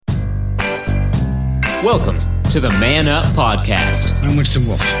Welcome to the Man Up Podcast. I'm Winston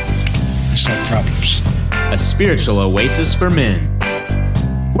Wolfe. I solve problems. A spiritual oasis for men.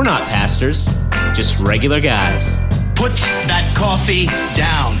 We're not pastors, just regular guys. Put that coffee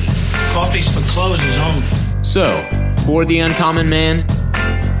down. Coffee's for closers only. So, for the uncommon man,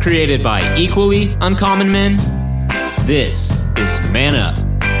 created by equally uncommon men, this is Man Up.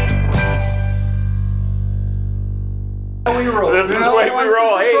 This is the way we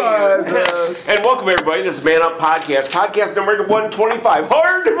roll. Hey, and welcome everybody. This is Man Up Podcast. Podcast number 125.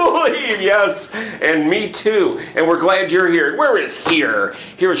 Hard to believe, yes. And me too. And we're glad you're here. Where is here?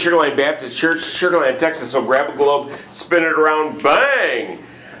 Here at Sugar Land Baptist Church, Sugar Land, Texas. So grab a globe, spin it around, bang.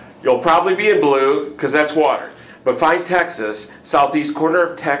 You'll probably be in blue because that's water. But find Texas. Southeast corner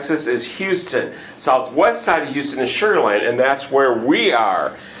of Texas is Houston. Southwest side of Houston is Sugar Land, and that's where we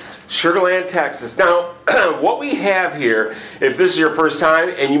are. Sugar Land, Texas. Now, what we have here, if this is your first time,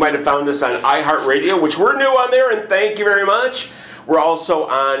 and you might have found us on iHeartRadio, which we're new on there, and thank you very much. We're also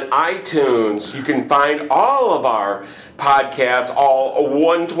on iTunes. You can find all of our podcasts, all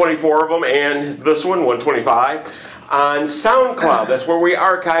 124 of them, and this one, 125, on SoundCloud. That's where we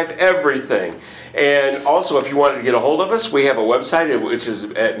archive everything. And also, if you wanted to get a hold of us, we have a website, which is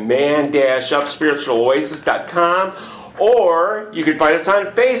at man-upspiritualoasis.com. Or you can find us on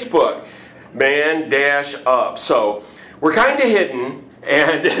Facebook, Man-Up. So we're kind of hidden,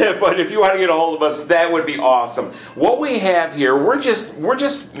 but if you want to get a hold of us, that would be awesome. What we have here, we're just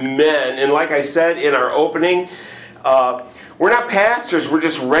men, and like I said in our opening, we're not pastors, we're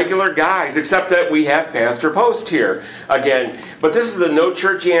just regular guys, except that we have Pastor Post here again. But this is the No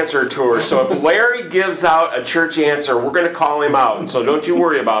Church Answer Tour, so if Larry gives out a church answer, we're going to call him out, so don't you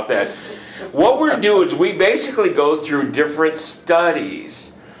worry about that. What we're doing is we basically go through different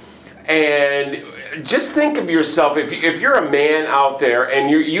studies, and just think of yourself, if you're a man out there and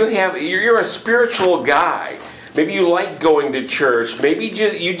you're a spiritual guy, maybe you like going to church, maybe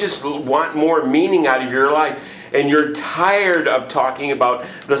you just want more meaning out of your life, and you're tired of talking about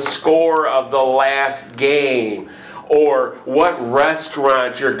the score of the last game, or what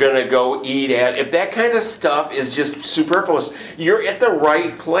restaurant you're going to go eat at. If that kind of stuff is just superfluous, you're at the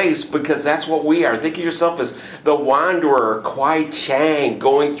right place, because that's what we are. Think of yourself as the wanderer, Kwai Chang,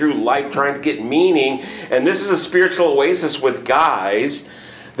 going through life trying to get meaning. And this is a spiritual oasis with guys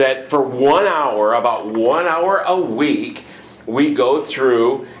that for 1 hour, about 1 hour a week, we go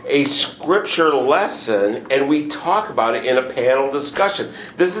through a scripture lesson and we talk about it in a panel discussion.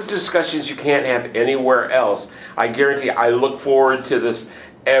 This is discussions you can't have anywhere else. I guarantee I look forward to this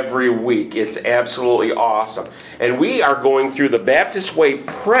every week. It's absolutely awesome. And we are going through the Baptist Way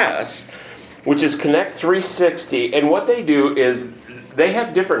Press, which is Connect 360. And what they do is they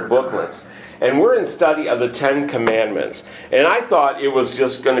have different booklets. And we're in study of the 10 Commandments. And I thought it was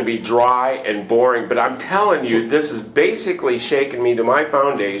just going to be dry and boring, but I'm telling you, this is basically shaking me to my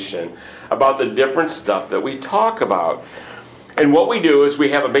foundation about the different stuff that we talk about. And what we do is we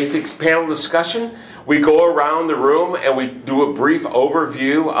have a basic panel discussion. We go around the room and we do a brief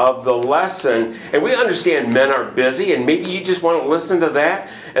overview of the lesson. And we understand men are busy, and maybe you just want to listen to that,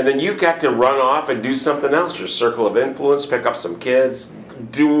 and then you've got to run off and do something else, your circle of influence, pick up some kids,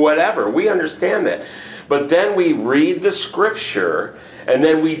 do whatever. We understand that. But then we read the scripture, and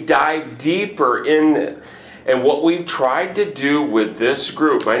then we dive deeper in it. And what we've tried to do with this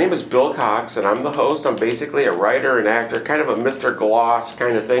group, my name is Bill Cox, and I'm the host. I'm basically a writer and actor, kind of a Mr. Gloss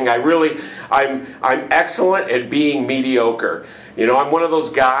kind of thing. I'm excellent at being mediocre. You know, I'm one of those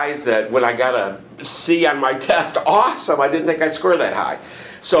guys that when I got a C on my test, awesome, I didn't think I'd score that high.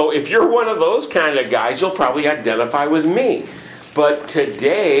 So if you're one of those kind of guys, you'll probably identify with me. But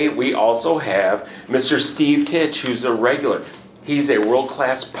today we also have Mr. Steve Titch, who's a regular. He's a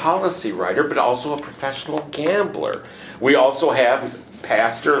world-class policy writer, but also a professional gambler. We also have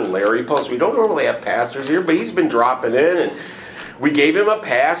Pastor Larry Post. We don't normally have pastors here, but he's been dropping in, and we gave him a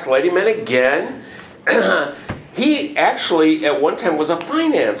pass, let him in again. He actually, at one time, was a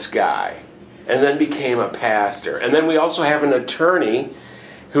finance guy, and then became a pastor. And then we also have an attorney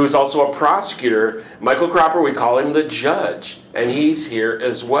who's also a prosecutor. Michael Cropper, we call him the judge, and he's here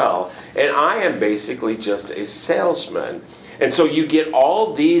as well. And I am basically just a salesman. And so you get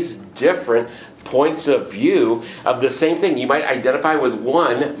all these different points of view of the same thing. You might identify with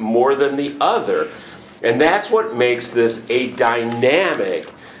one more than the other. And that's what makes this a dynamic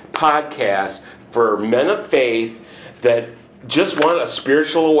podcast for men of faith that just want a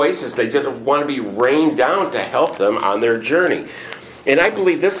spiritual oasis. They just want to be rained down to help them on their journey. And I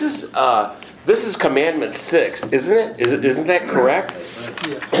believe this is Commandment 6, isn't it? Isn't that correct?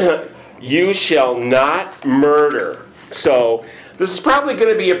 Yes. You shall not murder. So This is probably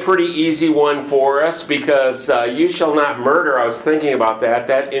going to be a pretty easy one for us because you shall not murder. I was thinking about that.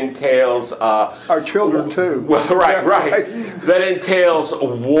 That entails our children too. Well, right. That entails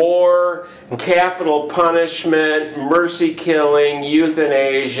war, capital punishment, mercy killing,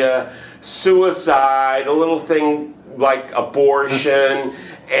 euthanasia, suicide, a little thing like abortion.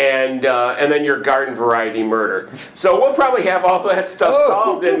 And then your garden variety murder. So we'll probably have all that stuff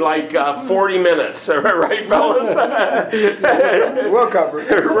solved in like 40 minutes, right, fellas? We'll cover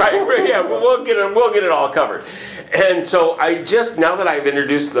it. Right? Yeah, we'll get it all covered. And so now that I've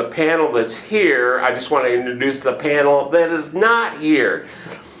introduced the panel that's here, I just want to introduce the panel that is not here.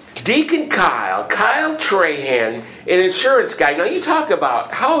 Deacon Kyle Trahan, an insurance guy. Now you talk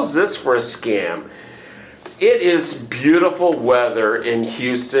about how's this for a scam? It is beautiful weather in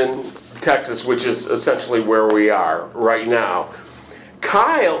Houston, Texas, which is essentially where we are right now.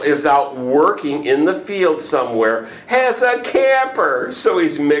 Kyle is out working in the field somewhere, has a camper, so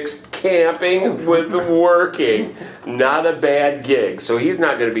he's mixed camping with working. Not a bad gig, so he's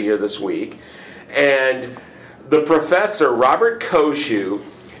not going to be here this week. And the professor, Robert Koshu,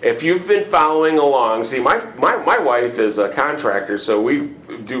 if you've been following along, see, my wife is a contractor, so we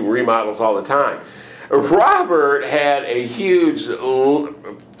do remodels all the time. Robert had a huge,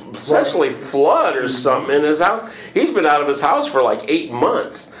 essentially flood or something in his house. He's been out of his house for like 8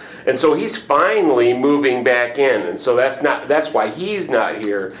 months. And so he's finally moving back in. And so that's why he's not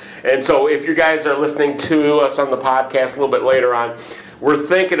here. And so if you guys are listening to us on the podcast a little bit later on, we're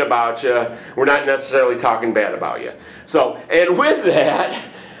thinking about you. We're not necessarily talking bad about you. So, and with that,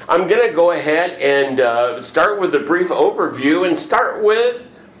 I'm going to go ahead and start with a brief overview and start with,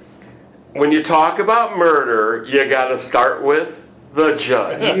 when you talk about murder, you got to start with the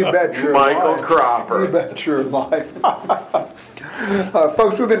judge, You bet your Michael life. Cropper. You bet your life.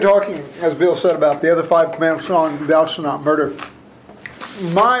 Folks, we've been talking, as Bill said, about the other 5 commandments on thou shalt not murder.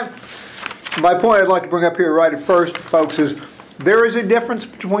 My point I'd like to bring up here right at first, folks, is there is a difference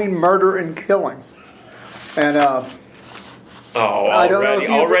between murder and killing. And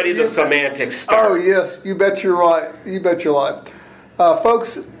already the semantics starts. Oh, yes, you bet you're right. You bet your life.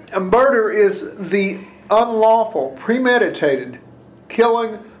 Folks, murder is the unlawful, premeditated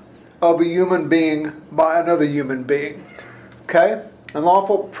killing of a human being by another human being. Okay?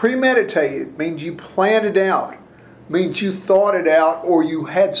 Unlawful, premeditated means you planned it out, means you thought it out, or you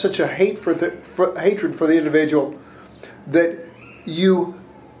had such a hatred for the individual that you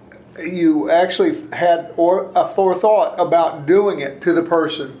actually had a forethought about doing it to the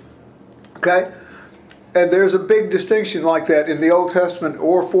person. Okay? And there's a big distinction like that in the Old Testament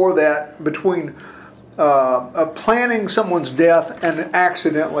or for that between planning someone's death and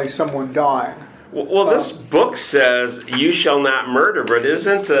accidentally someone dying. Well, this book says you shall not murder, but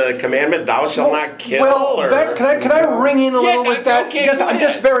isn't the commandment thou shalt not kill? Well, can I ring in a little with that? Okay,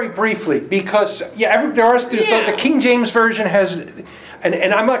 just very briefly, because the King James Version has,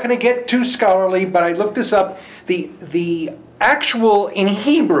 and I'm not going to get too scholarly, but I looked this up. The actual in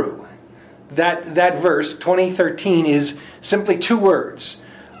Hebrew, that verse 2013 is simply 2 words,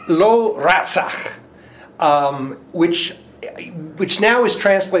 lo ratzach, which now is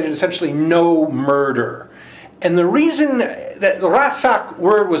translated essentially no murder. And the reason that the ratzach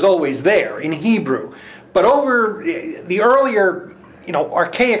word was always there in Hebrew, but over the earlier,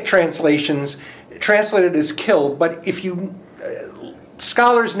 archaic translations translated as kill. But if you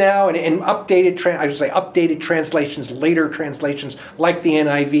scholars now and updated translations, later translations like the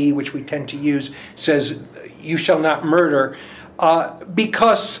NIV, which we tend to use, says you shall not murder,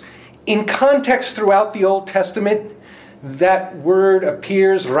 because in context throughout the Old Testament, that word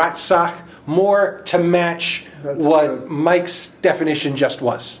appears, ratzach, more to match what good. Mike's definition just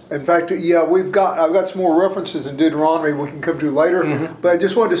was. In fact, I've got some more references in Deuteronomy we can come to later, but I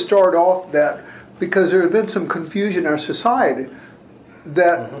just wanted to start off that because there has been some confusion in our society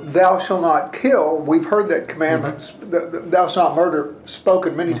that thou shalt not kill. We've heard that commandments, thou shalt not murder,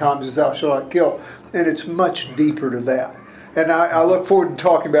 spoken many times as thou shalt not kill, and it's much deeper to that. And I look forward to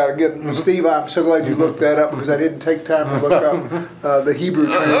talking about it again. Steve, I'm so glad you looked that up because I didn't take time to look up the Hebrew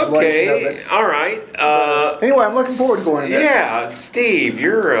translation of it. All right. Anyway, I'm looking forward to going to that. Yeah, Steve,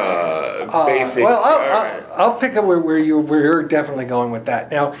 you're basic. Well, I'll pick up where you're definitely going with that.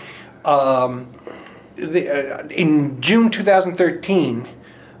 Now, in June 2013,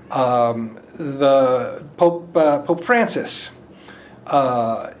 the Pope Francis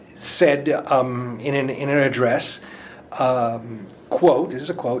said in an address, quote, this is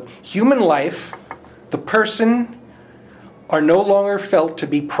a quote, human life, the person are no longer felt to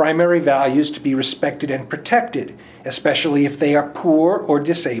be primary values to be respected and protected, especially if they are poor or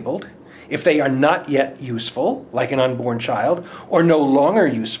disabled, If they are not yet useful, like an unborn child, or no longer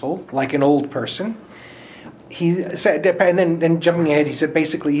useful, like an old person, he said, and then jumping ahead, he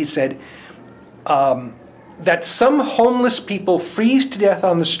said, that some homeless people freeze to death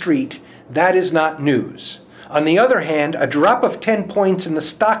on the street, that is not news. On the other hand, a drop of 10 points in the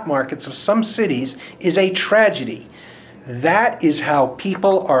stock markets of some cities is a tragedy. That is how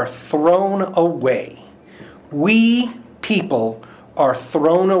people are thrown away. We people are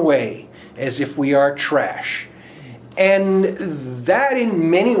thrown away as if we are trash. And that in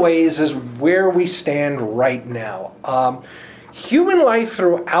many ways is where we stand right now. Human life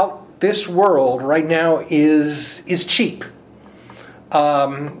throughout this world right now is cheap.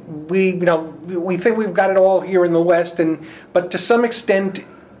 We think we've got it all here in the West, but to some extent,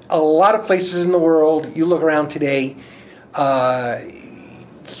 a lot of places in the world, you look around today,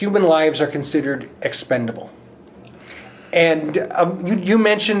 human lives are considered expendable. And you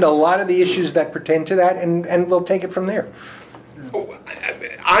mentioned a lot of the issues that pertain to that, and we'll take it from there.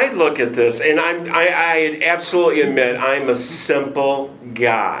 I look at this, and I absolutely admit I'm a simple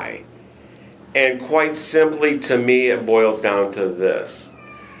guy. And quite simply, to me, it boils down to this.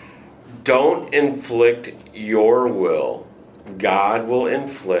 Don't inflict your will. God will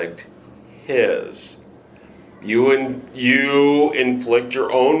inflict His. You inflict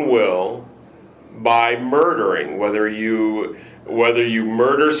your own will by murdering, whether you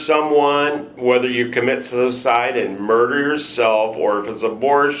murder someone, whether you commit suicide and murder yourself, or if it's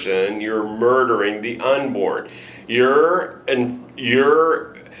abortion, you're murdering the unborn. You're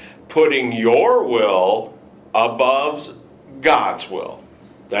putting your will above God's will.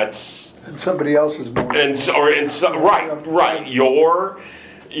 That's and somebody else's more. Right. Your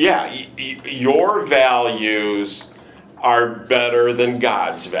values are better than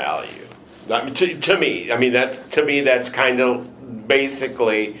God's value. To me, that's kind of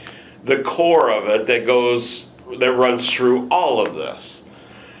basically the core of it that runs through all of this.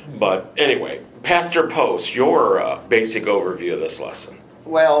 But anyway, Pastor Post, your basic overview of this lesson.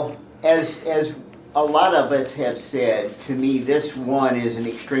 Well, as a lot of us have said, to me, this one is an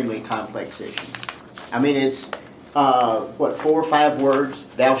extremely complex issue. I mean, it's, 4 or 5 words?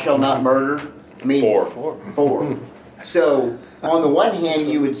 Thou shalt not murder? I mean, 4. So, on the one hand,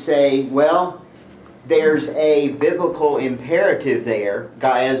 you would say, well, there's a biblical imperative there,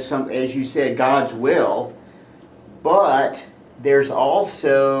 as you said, God's will, but there's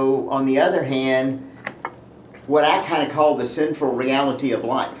also, on the other hand, what I kind of call the sinful reality of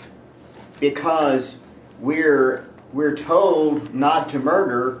life, because we're told not to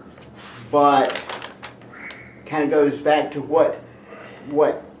murder, but kind of goes back to what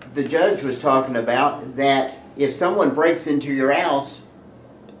the judge was talking about, that if someone breaks into your house,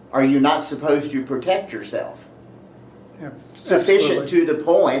 are you not supposed to protect yourself? Yeah, sufficient to the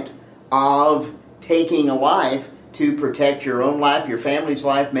point of taking a life to protect your own life, your family's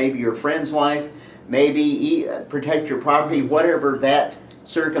life, maybe your friend's life, maybe protect your property, whatever that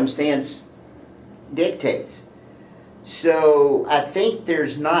circumstance dictates. So I think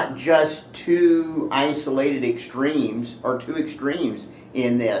there's not just 2 isolated extremes or 2 extremes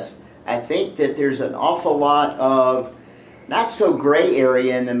in this. I think that there's an awful lot of not so gray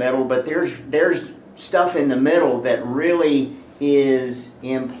area in the middle, but there's stuff in the middle that really is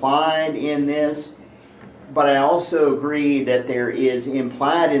implied in this. But I also agree that there is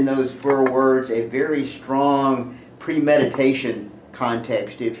implied in those 4 words a very strong premeditation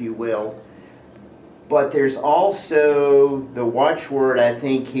context, if you will. But there's also the watchword, I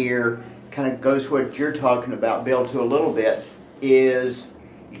think, here, kind of goes what you're talking about, Bill, to a little bit, is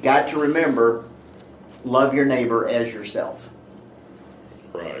you got to remember, love your neighbor as yourself.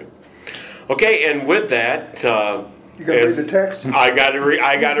 Right. Okay, and with that, you got to read the text. I got to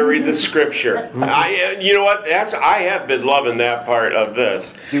read the scripture. You know what? I have been loving that part of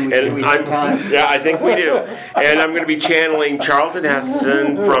this. Do we have time? Yeah, I think we do. And I'm going to be channeling Charlton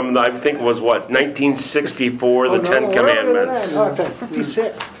Heston from I think it was 1964, the Ten Commandments.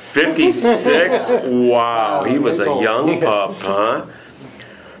 56. 56. Wow, he was a young pup, huh?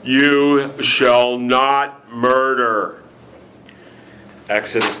 You shall not murder.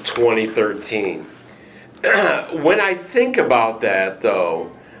 Exodus 20:13. When I think about that,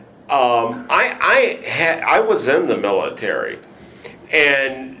 though, I was in the military,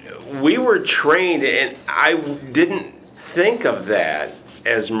 and we were trained, and I didn't think of that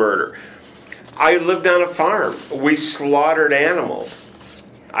as murder. I lived on a farm. We slaughtered animals.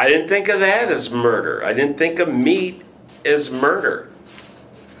 I didn't think of that as murder. I didn't think of meat as murder.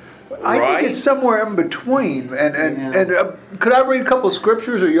 I right? think it's somewhere in between. And Yeah. could I read a couple of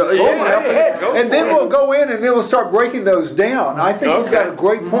scriptures? Or you, right ahead. Go and for then it. we'll go in and then we'll start breaking those down. I think you've got a Okay.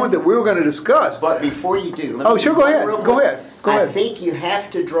 great point that we were going to discuss. But before you do, let Oh, me sure, go ahead. real Go quick. ahead. Go I ahead. think you have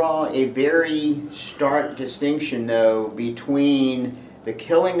to draw a very stark distinction, though, between the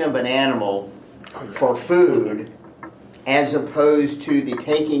killing of an animal for food as opposed to the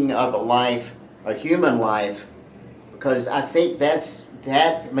taking of a life, a human life, because I think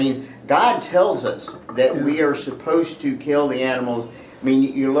God tells us that we are supposed to kill the animals. I mean,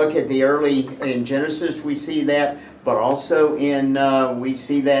 you look at in Genesis, we see that, but also we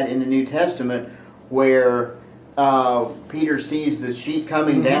see that in the New Testament, where Peter sees the sheep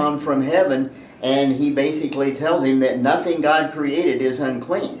coming down from heaven, and he basically tells him that nothing God created is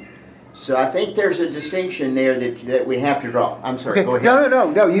unclean. So I think there's a distinction there that we have to draw. I'm sorry, go ahead.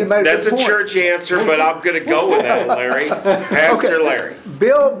 No, you made That's a a good point. church answer, but I'm going to go with that, Larry. Pastor Larry.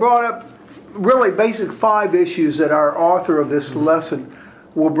 Bill brought up really basic 5 issues that our author of this lesson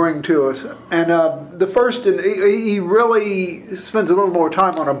will bring to us. And the first, and he really spends a little more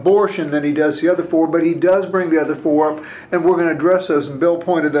time on abortion than he does the other 4, but he does bring the other 4 up, and we're going to address those, and Bill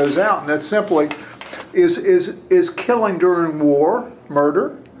pointed those out. And that simply is killing during war,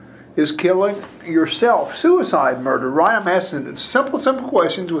 murder, is killing yourself, suicide, murder, right? I'm asking simple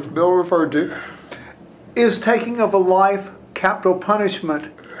questions, which Bill referred to. Is taking of a life capital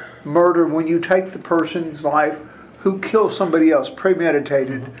punishment murder when you take the person's life who kills somebody else,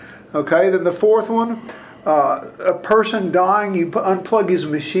 premeditated? Okay, then the 4th one, a person dying, you unplug his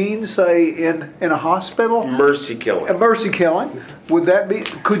machine, say in a hospital. Mercy killing. A mercy killing. Would that be?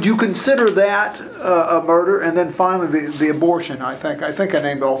 Could you consider that a murder? And then finally, the abortion. I think I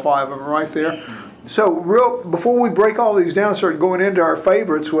named all 5 of them right there. So, before we break all these down, start going into our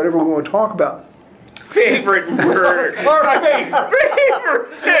favorites, whatever we want to talk about. Favorite murder. Favorite.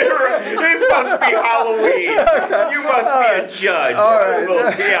 It must be Halloween. You must be a judge. All right.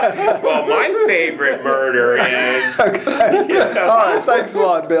 Well, my favorite murder is. Okay. All right. Thanks a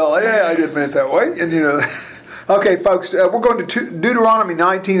lot, Bill. Yeah, I didn't mean it that way. And okay, folks, we're going to Deuteronomy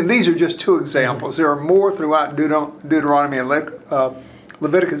 19, and these are just 2 examples. There are more throughout Deuteronomy and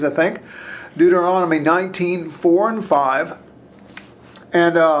Leviticus, I think. Deuteronomy 19, 4 and 5.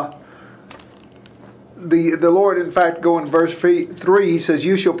 And the Lord, in fact, go in verse 3, he says,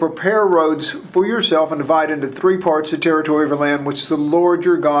 "You shall prepare roads for yourself and divide into 3 parts the territory of your land, which the Lord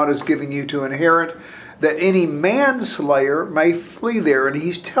your God is giving you to inherit, that any manslayer may flee there." And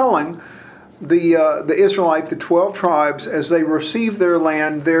he's telling the Israelite, the 12 tribes, as they receive their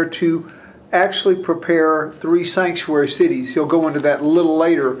land, they're to actually prepare 3 sanctuary cities. He'll go into that a little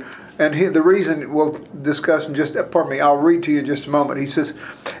later. And the reason we'll discuss I'll read to you in just a moment. He says,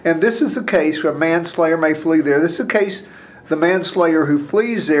 "And this is the case where a manslayer may flee there. This is the case, the manslayer who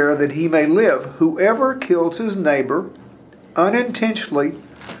flees there, that he may live. Whoever kills his neighbor unintentionally,"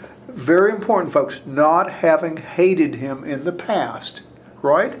 very important, folks, not having hated him in the past,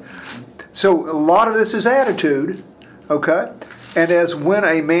 right? So a lot of this is attitude, okay? And as when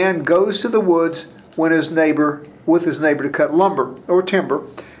a man goes to the woods with his neighbor to cut lumber or timber,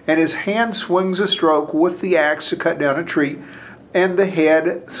 and his hand swings a stroke with the axe to cut down a tree, and the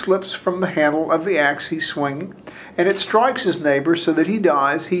head slips from the handle of the axe he's swinging, and it strikes his neighbor so that he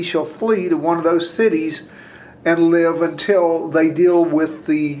dies, he shall flee to one of those cities and live until they deal with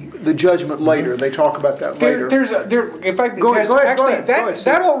the judgment later. They talk about that later. Go ahead.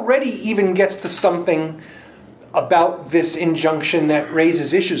 That already even gets to something about this injunction that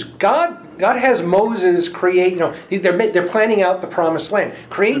raises issues. God has Moses create. They're planning out the promised land.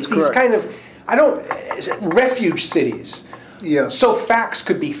 Create these kind of refuge cities. Yeah. So facts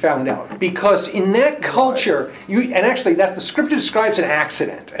could be found out, because in that culture, the scripture describes an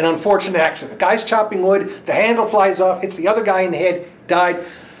accident, an unfortunate accident. The guy's chopping wood, the handle flies off, hits the other guy in the head, died.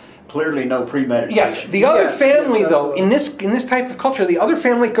 Clearly no premeditation. Yes, the other family, though, in this type of culture, the other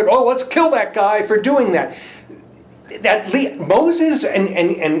family could, let's kill that guy for doing that. Moses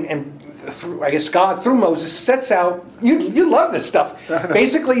and through, I guess God through Moses sets out. You love this stuff.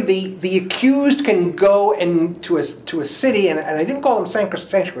 Basically, the accused can go to a city, and I didn't call them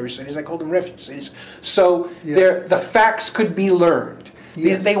sanctuary cities. I called them refuge cities. So the facts could be learned.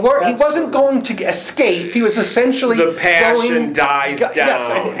 Yes, he wasn't going to escape. He was essentially the passion dies down. Yes,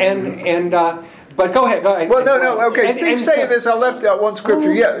 but go ahead. Well, no. Okay, Steve's saying this. I left out one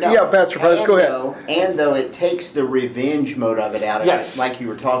scripture. Pastor Price, go ahead. And though it takes the revenge mode of it out of it, like you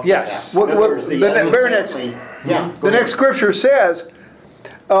were talking about. The next scripture says,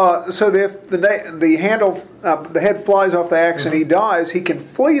 so if the head flies off the axe and he dies, he can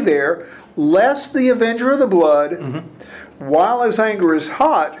flee there, lest the avenger of the blood, while his anger is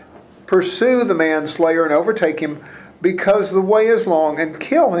hot, pursue the manslayer and overtake him, because the way is long, and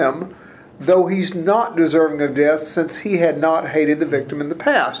kill him, though he's not deserving of death, since he had not hated the victim in the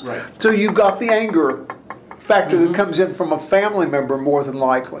past. Right. So you've got the anger factor that comes in from a family member more than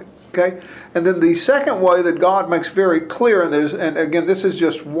likely. Okay? And then the second way that God makes very clear, and again, this is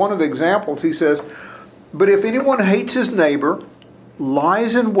just one of the examples, he says, but if anyone hates his neighbor,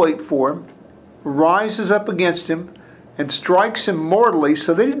 lies in wait for him, rises up against him, and strikes him mortally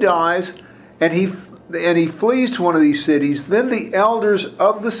so that he dies, and he flees to one of these cities, then the elders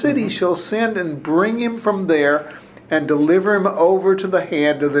of the city shall send and bring him from there and deliver him over to the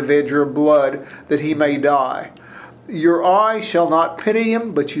hand of the avenger of blood, that he may die. Your eye shall not pity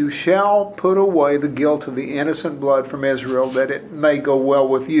him, but you shall put away the guilt of the innocent blood from Israel, that it may go well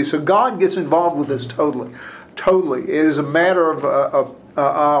with you. So God gets involved with this totally. Totally. It is a matter of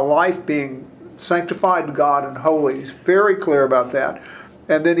a life being sanctified to God and holy. He's very clear about that.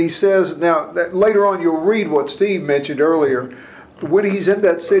 And then he says, now, that later on you'll read what Steve mentioned earlier. When he's in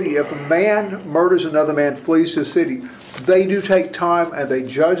that city, if a man murders another man, flees to a city, they do take time and they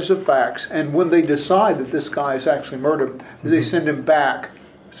judge the facts. And when they decide that this guy is actually murdered, they send him back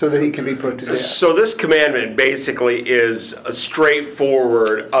so that he can be put to death. So this commandment basically is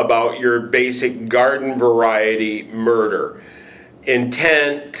straightforward about your basic garden variety murder.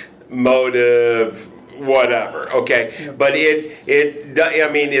 Intent, motive, whatever, okay? But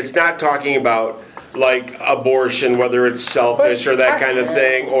it's not talking about like abortion, whether it's selfish or that kind of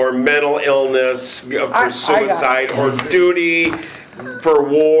thing, or mental illness for suicide, or duty for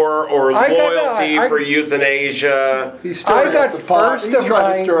war, or loyalty for euthanasia. I got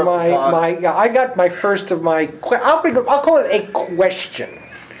I'll call it a question.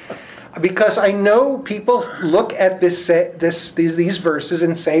 Because I know people look at these verses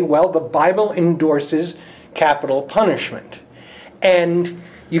and say, well, the Bible endorses capital punishment. And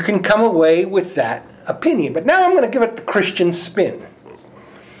you can come away with that opinion. But now I'm going to give it the Christian spin.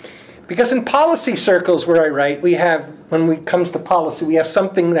 Because in policy circles where I write, when it comes to policy, we have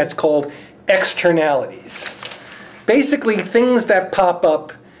something that's called externalities. Basically, things that pop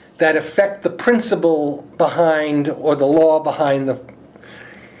up that affect the principle behind or the law behind the...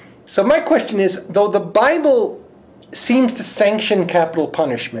 So my question is, though the Bible seems to sanction capital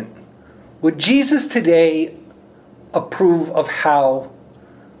punishment, would Jesus today approve of how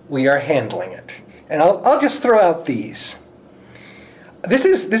we are handling it? And I'll just throw out these. This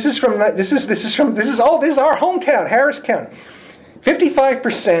is our hometown, Harris County.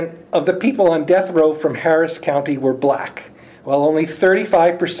 55% of the people on death row from Harris County were black, while only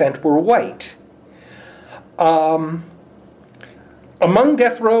 35% were white. Among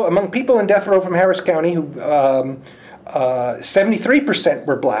people in death row from Harris County, 73%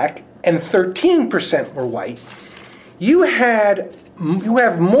 were black and 13% were white. You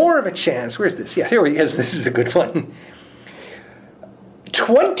have more of a chance. Where's this? Yeah, here he is. This is a good one.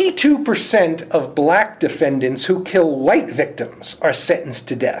 22% of black defendants who kill white victims are sentenced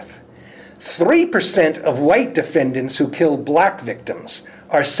to death. 3% of white defendants who kill black victims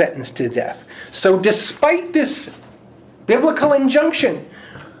are sentenced to death. So despite this biblical injunction,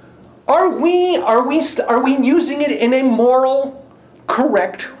 are we using it in a moral,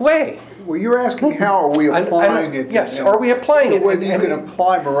 correct way? Well, you're asking how are we applying it? Yes, are we applying it? Whether you can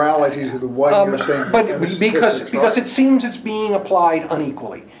apply morality to the way you're saying. But because it seems it's being applied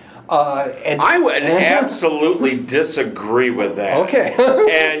unequally. I would absolutely disagree with that. Okay.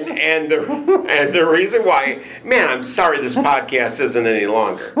 and the reason why, man, I'm sorry this podcast isn't any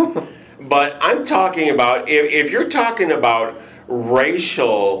longer. But I'm talking about, if you're talking about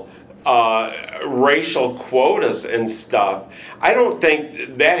racial quotas and stuff, I don't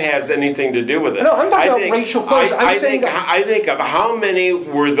think that has anything to do with it. No, I'm talking about racial quotas. I think of how many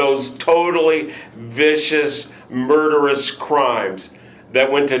were those totally vicious, murderous crimes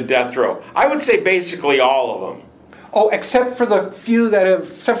that went to death row. I would say basically all of them. Oh, except for the few that have,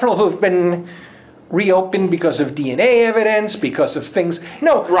 several who have been reopened because of DNA evidence, because of things.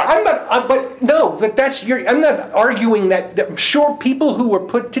 No, right. I'm not arguing that. I'm sure people who were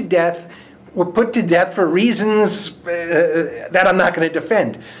put to death for reasons that I'm not going to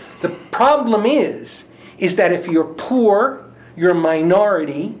defend. The problem is that if you're poor, you're a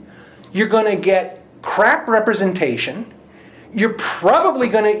minority, you're going to get crap representation. You're probably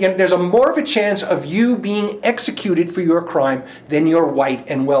going to, there's more of a chance of you being executed for your crime than you're white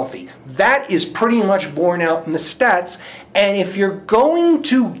and wealthy. That is pretty much borne out in the stats. And if you're going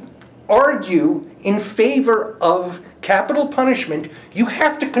to argue in favor of capital punishment, you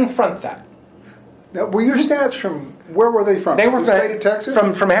have to confront that. Now, were your stats from, where were they from? They were the state of Texas?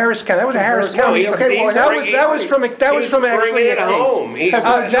 from Harris County. That was a Harris Harris County. County. Okay, well, that was from actually a home. case. That's a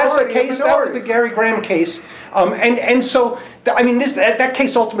That's a majority, case. That was the Gary Graham case, and so I mean that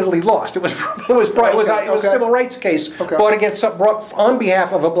case ultimately lost. It was a civil rights case brought on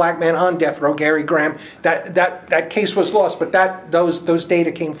behalf of a black man on death row, Gary Graham. That case was lost, but those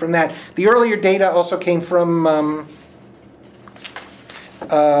data came from that. The earlier data also came from.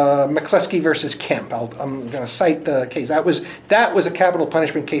 McCleskey versus Kemp. I'm going to cite the case. That was a capital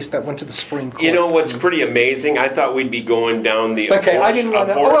punishment case that went to the Supreme Court. You know what's pretty amazing? I thought we'd be going down the I didn't want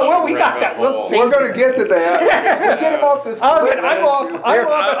to. Well, we got that. We'll see. We're going to get to that. Get him off this. I'm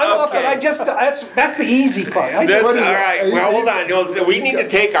off. But I just that's the easy part. All right. Well, hold on. No, we need to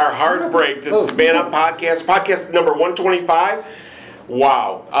take our hard break. This is Man Up Podcast number 125.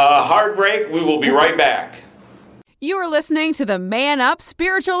 Wow. Hard break. We will be right back. You are listening to the Man Up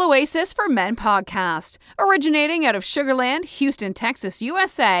Spiritual Oasis for Men podcast. Originating out of Sugar Land, Houston, Texas,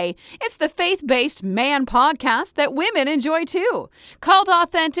 USA, it's the faith-based man podcast that women enjoy too. Called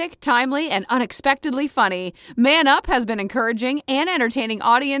authentic, timely, and unexpectedly funny, Man Up has been encouraging and entertaining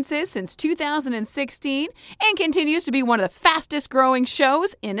audiences since 2016 and continues to be one of the fastest growing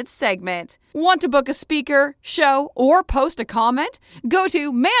shows in its segment. Want to book a speaker, show, or post a comment? Go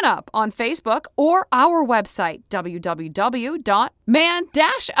to Man Up on Facebook or our website,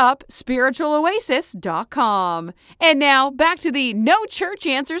 www.man-upspiritualoasis.com. And now, back to the No Church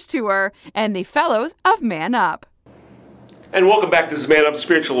Answers Tour and the Fellows of Man Up. And welcome back to this Man Up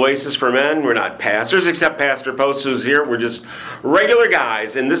Spiritual Oasis for Men. We're not pastors, except Pastor Post, who's here. We're just regular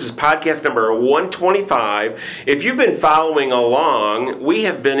guys, and this is podcast number 125. If you've been following along, we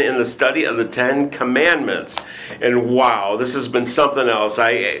have been in the study of the Ten Commandments. And wow, this has been something else.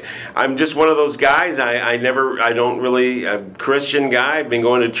 I'm just one of those guys. I don't really, a Christian guy. I've been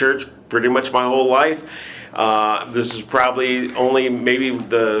going to church pretty much my whole life. This is probably only maybe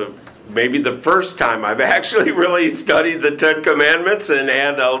the first time I've actually really studied the Ten Commandments and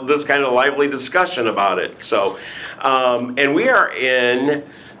had this kind of lively discussion about it. So, and we are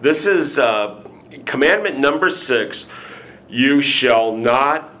this is commandment number 6, you shall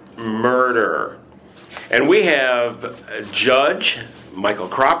not murder. And we have Judge Michael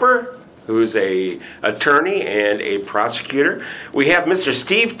Cropper, who's a attorney and a prosecutor. We have Mr.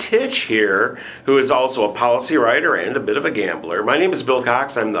 Steve Titch here, who is also a policy writer and a bit of a gambler. My name is Bill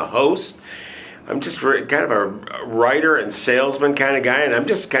Cox. I'm the host. I'm just kind of a writer and salesman kind of guy, and I'm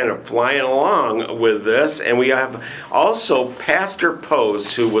just kind of flying along with this. And we have also Pastor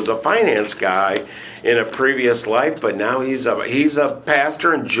Post, who was a finance guy in a previous life, but now he's a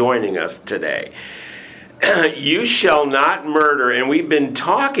pastor and joining us today. You shall not murder, and we've been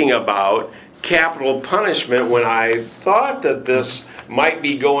talking about capital punishment when I thought that this might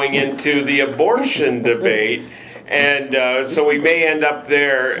be going into the abortion debate, and so we may end up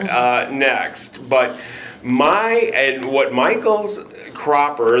there next. But what Michael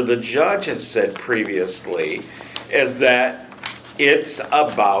Cropper, the judge, has said previously is that it's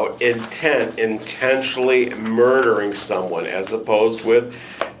about intentionally murdering someone, as opposed with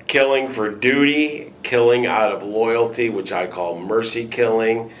killing for duty, killing out of loyalty, which I call mercy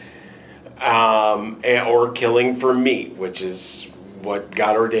killing, or killing for meat, which is what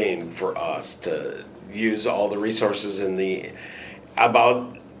God ordained for us to use all the resources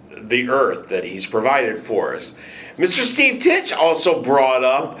about the earth that He's provided for us. Mr. Steve Titch also brought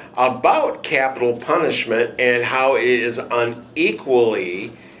up about capital punishment and how it is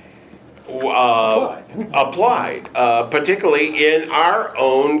unequally applied, particularly in our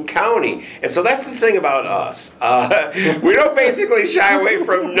own county. And so that's the thing about us. We don't basically shy away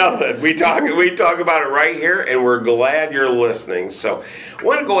from nothing. We talk about it right here, and we're glad you're listening. So I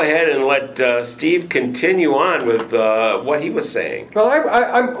want to go ahead and let Steve continue on with what he was saying.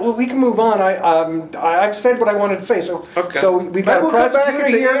 Well, we can move on. I've said what I wanted to say. So, okay. So we've got a prosecutor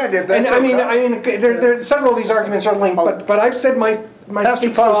here, and I mean, there several of these arguments are linked, but I've said my Pastor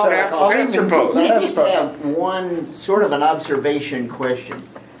Post. Let me just have one sort of an observation question.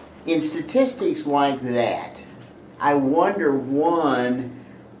 In statistics like that, I wonder, one,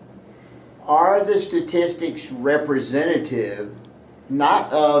 are the statistics representative not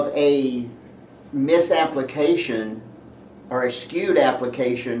of a misapplication or a skewed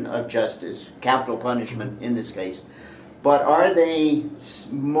application of justice, capital punishment in this case, but are they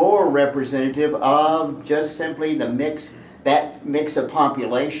more representative of just simply that mix of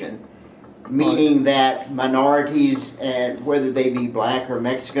population, meaning that minorities, and whether they be black or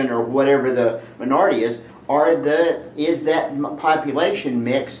Mexican or whatever the minority is that population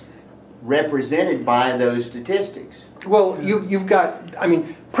mix represented by those statistics. Well, you've got, I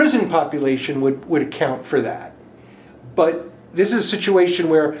mean, prison population would account for that. But this is a situation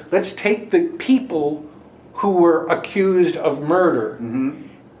where let's take the people who were accused of murder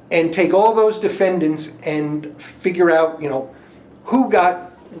and take all those defendants and figure out, who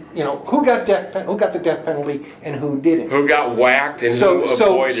got the death penalty and who didn't. Who got whacked and who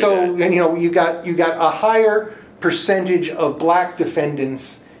avoided it. And you got a higher percentage of black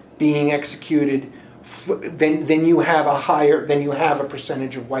defendants being executed then you have a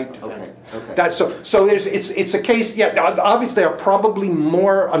percentage of white defendants. Okay. That's so it's a case. Yeah, obviously there are probably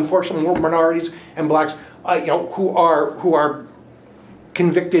unfortunately more minorities and blacks, who are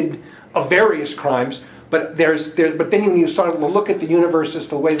convicted of various crimes. But but then when you start to look at the universe as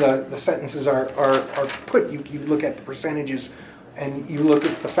the way the sentences are put, you look at the percentages, and you look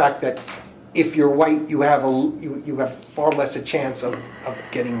at the fact that if you're white, you have far less a chance of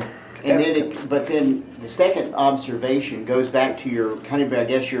getting. But then the second observation goes back to your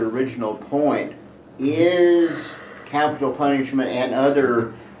your original point: is capital punishment and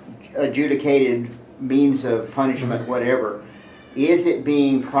other adjudicated means of punishment, whatever, is it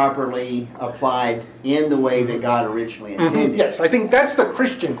being properly applied in the way that God originally intended? Yes, I think that's the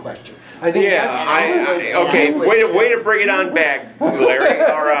Christian question. I think okay. Way to bring it on back, Larry.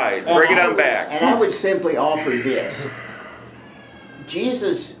 All right, bring it on back. And I would simply offer this.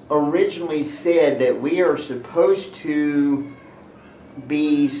 Jesus originally said that we are supposed to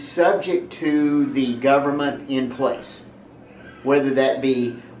be subject to the government in place, whether that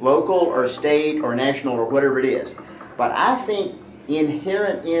be local or state or national or whatever it is. But I think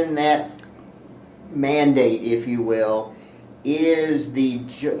inherent in that mandate, if you will, is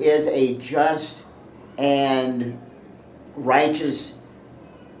a just and righteous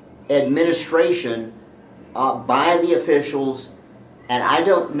administration by the officials. And I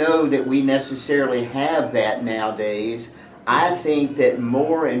don't know that we necessarily have that nowadays. I think that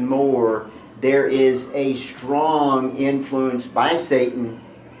more and more there is a strong influence by Satan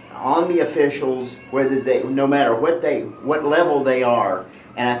on the officials, no matter what level they are.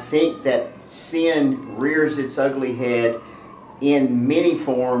 And I think that sin rears its ugly head in many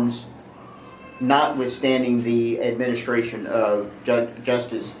forms, notwithstanding the administration of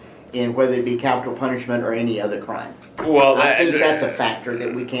justice in whether it be capital punishment or any other crime. Well, I think that's a factor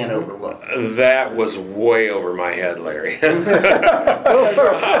that we can't overlook. That was way over my head, Larry.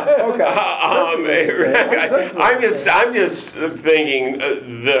 I'm just thinking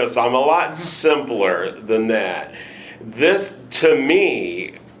this. I'm a lot simpler than that. This, to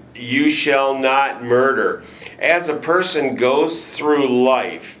me, you shall not murder. As a person goes through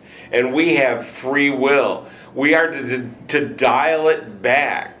life, and we have free will, we are to dial it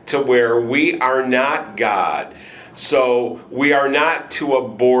back to where we are not God. So we are not to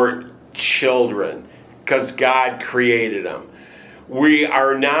abort children because God created them. We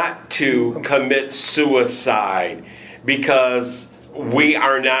are not to commit suicide because we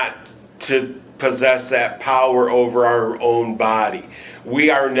are not to possess that power over our own body. We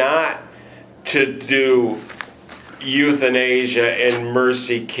are not to do euthanasia and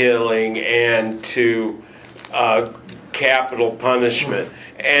mercy killing and to capital punishment.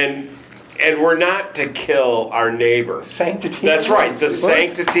 And we're not to kill our neighbor. Sanctity. That's right, the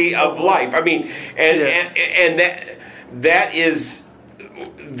sanctity of life. I mean, and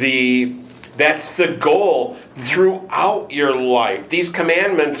that's the goal throughout your life. These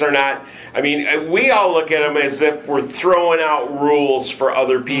commandments are not. I mean, we all look at them as if we're throwing out rules for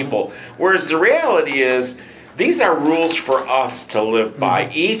other people, whereas the reality is these are rules for us to live by.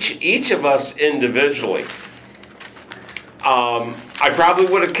 Each of us individually. I probably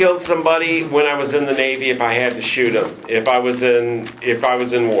would have killed somebody when I was in the Navy if I had to shoot them. If I was in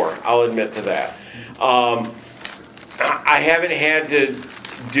war, I'll admit to that. I haven't had to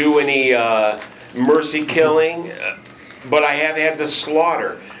do any mercy killing, but I have had to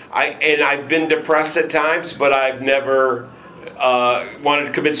slaughter. I've been depressed at times, but I've never wanted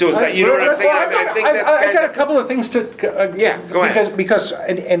to commit suicide. You know what I'm saying? I think that's I got a couple of things to. Go ahead. Because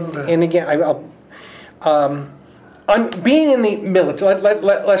and again, being in the military,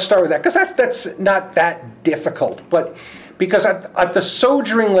 let's start with that, because that's not that difficult. But because at the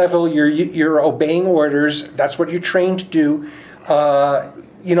soldiering level, you're obeying orders. That's what you're trained to do.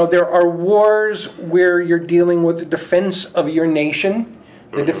 There are wars where you're dealing with the defense of your nation,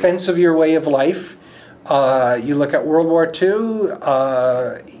 the defense of your way of life. You look at World War II.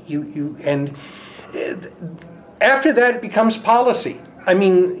 And after that, it becomes policy. I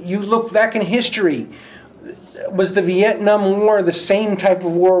mean, you look back in history. Was the Vietnam War the same type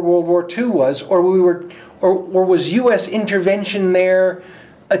of war World War II was, or was U.S. intervention there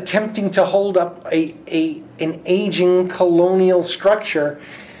attempting to hold up an aging colonial structure.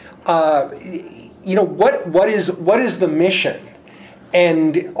 What is the mission,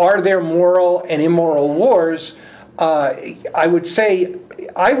 and are there moral and immoral wars? I would say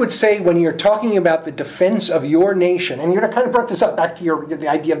when you're talking about the defense of your nation, and you kind of brought this up back to the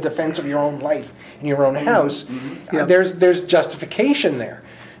idea of defense of your own life in your own house, there's justification there.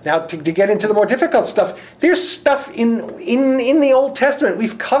 Now, to get into the more difficult stuff, there's stuff in the Old Testament,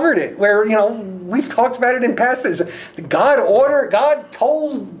 we've covered it, where, we've talked about it in passages. God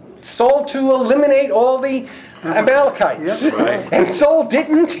told Saul to eliminate all the Amalekites, and Saul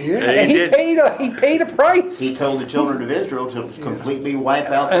didn't, and he paid a price. He told the children of Israel to completely wipe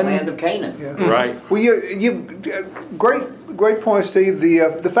out the land of Canaan. Right. Well, you great point, Steve.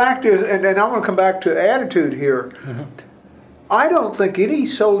 The fact is, and I'm going to come back to attitude here. I don't think any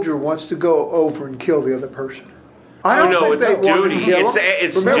soldier wants to go over and kill the other person. I don't think it's duty.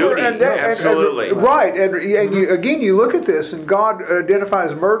 It's duty. Absolutely. Right. And you look at this, and God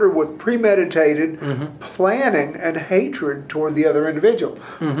identifies murder with premeditated planning and hatred toward the other individual.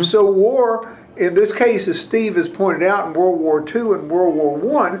 So war, in this case, as Steve has pointed out, in World War II and World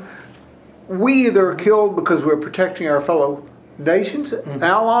War I, we either killed because we were protecting our fellow nations,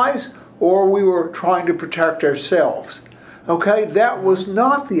 allies, or we were trying to protect ourselves. Okay, that was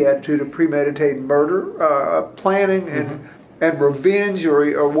not the attitude of premeditated murder, planning and revenge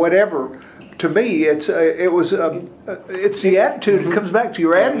or whatever. To me, it's the attitude. It comes back to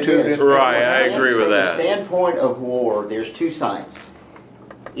your attitude. Right, I agree with that. From the standpoint of war, there's two sides.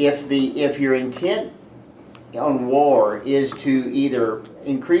 If your intent on war is to either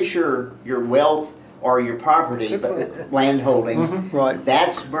increase your wealth or your property, land holdings,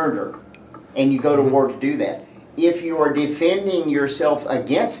 that's murder, and you go to war to do that. If you are defending yourself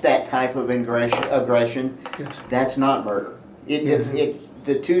against that type of aggression, that's not murder. It's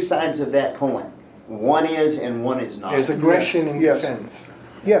the two sides of that coin. One is and one is not. There's aggression and defense.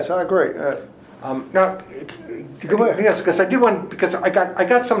 Yes, I agree. Now, go ahead. Yes, because I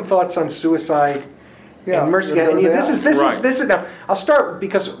got some thoughts on suicide and mercy. And this is now. I'll start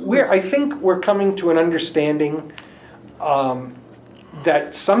because I think we're coming to an understanding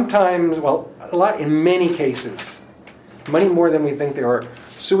that sometimes, in many cases, many more than we think there are,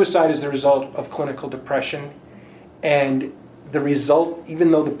 suicide is the result of clinical depression, and the result, even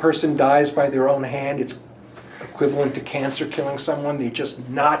though the person dies by their own hand, it's equivalent to cancer killing someone. They're just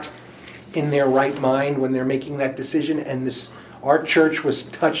not in their right mind when they're making that decision, and our church was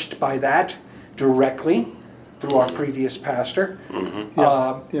touched by that directly through our previous pastor.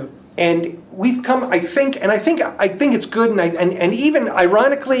 And we've come, I think it's good, and even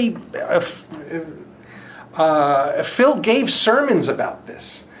ironically, Phil gave sermons about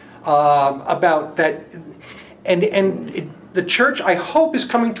this, about that, and the church, I hope, is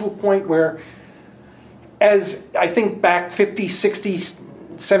coming to a point where, as I think back 50, 60,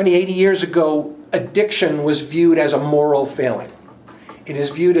 70, 80 years ago, addiction was viewed as a moral failing. It is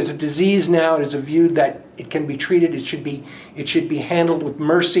viewed as a disease now. It is viewed that it can be treated. It should be handled with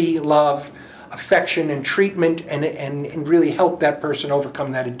mercy, love, affection, and treatment, and really help that person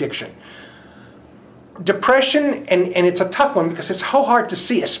overcome that addiction. Depression, and it's a tough one because it's so hard to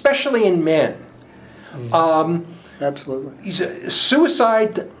see, especially in men. Absolutely.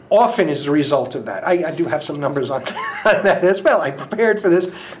 Suicide often is the result of that. I do have some numbers on that as well. I prepared for this,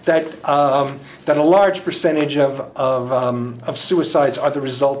 that a large percentage of suicides are the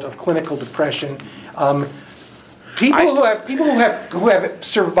result of clinical depression. People who have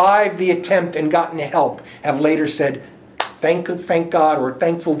survived the attempt and gotten help have later said, thank God, or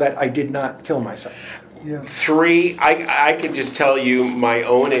thankful that I did not kill myself. Yeah. 3, I can just tell you my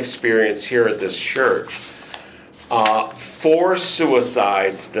own experience here at this church. 4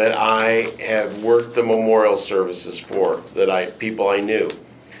 suicides that I have worked the memorial services for, people I knew.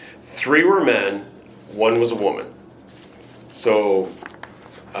 3 were men, 1 was a woman. So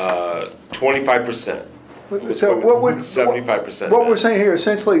 25%. So what would 75%? What we're saying here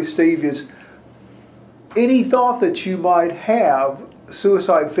essentially, Steve, is any thought that you might have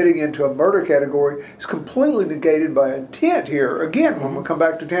suicide fitting into a murder category is completely negated by intent here. Again, when we come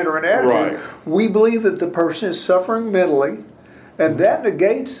back to intent or an attitude, we believe that the person is suffering mentally, and that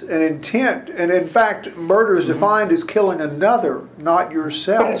negates an intent. And in fact, murder is defined as killing another, not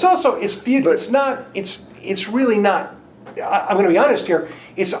yourself. But it's also, it's really not, I'm going to be honest here,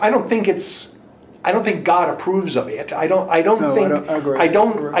 I don't think God approves of it. I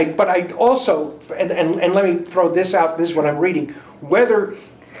agree. But I also, and let me throw this out, this is what I'm reading, whether,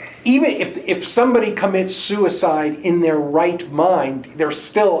 even if somebody commits suicide in their right mind,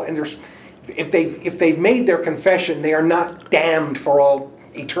 if they've made their confession, they are not damned for all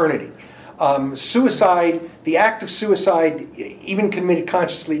eternity. Suicide, the act of suicide, even committed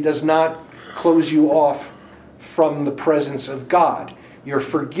consciously, does not close you off from the presence of God. You're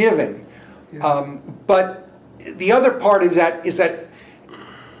forgiven. Yeah. But the other part of that is that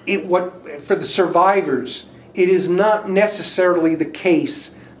for the survivors, it is not necessarily the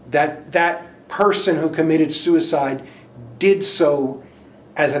case that that person who committed suicide did so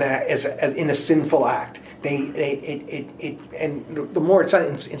as in a sinful act. And the more it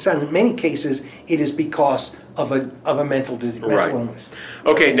sounds, in many cases, it is because of a mental illness.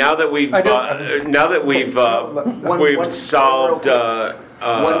 Okay, now that we've solved.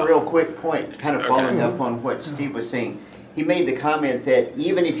 One real quick point, kind of following up on what Steve was saying. He made the comment that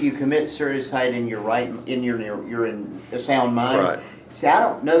even if you commit suicide and you're in a sound mind. Right. See, I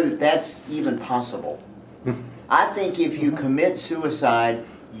don't know that that's even possible. I think if you commit suicide,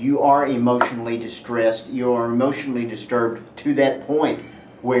 you are emotionally distressed, you are emotionally disturbed to that point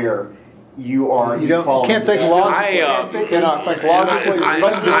where you can't think logically. Cannot think logically.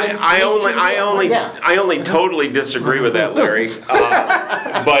 I only totally disagree with that, Larry.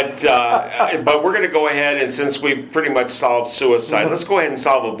 But we're going to go ahead, and since we've pretty much solved suicide, let's go ahead and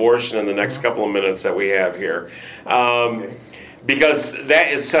solve abortion in the next couple of minutes that we have here. Because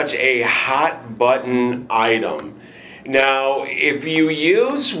that is such a hot button item. Now, if you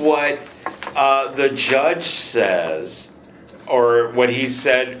use what the judge says, or what he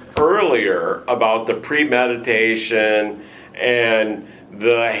said earlier about the premeditation and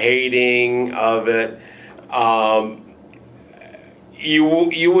the hating of it,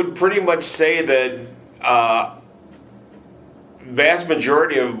 you would pretty much say that vast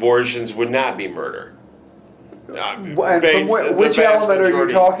majority of abortions would not be murder. And which element are you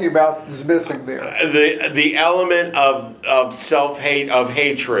talking about is missing there? The element of self-hate, of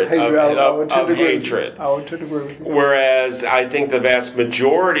hatred. I would tend to agree with you. Whereas I think the vast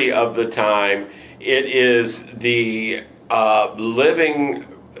majority of the time, it is the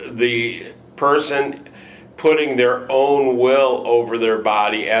person putting their own will over their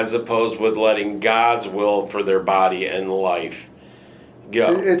body, as opposed with letting God's will for their body and life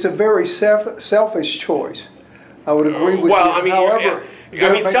go. It's a very selfish choice. I would agree with you. However,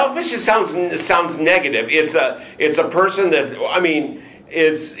 selfish sounds negative. It's a person that,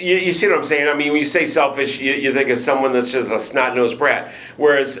 you see what I'm saying? I mean, when you say selfish, you think of someone that's just a snot-nosed brat.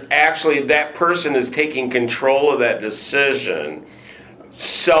 Whereas actually that person is taking control of that decision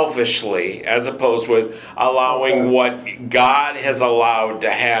selfishly, as opposed with allowing what God has allowed to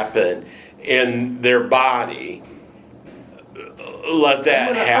happen in their body. Let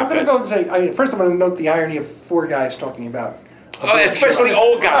that happen. I'm going to go and say, first I'm going to note the irony of four guys talking about. Especially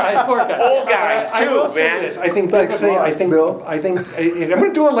old guys. Four guys. Old guys too, man. I think I'm going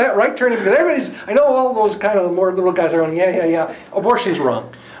to do a right turn because everybody's. I know all those kind of more little guys are going, yeah. Abortion's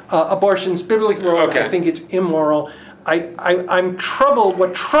wrong. Abortion's biblically wrong. Okay. I think it's immoral. I'm troubled.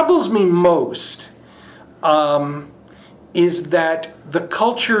 What troubles me most is that the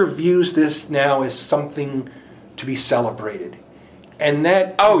culture views this now as something to be celebrated. And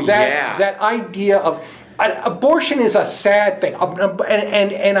that idea of abortion is a sad thing,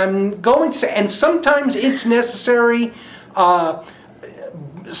 and I'm going to say, and sometimes it's necessary.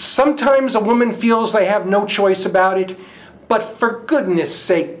 Sometimes a woman feels they have no choice about it, but for goodness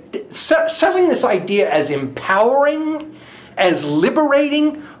sake, selling this idea as empowering, as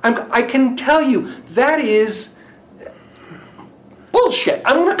liberating, I can tell you that is bullshit.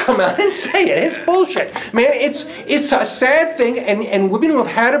 I'm going to come out and say it. It's bullshit. Man, it's a sad thing, and women who have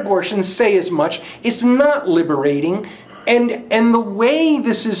had abortions say as much. It's not liberating. And the way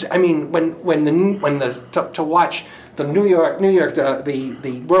this is, to watch the New York,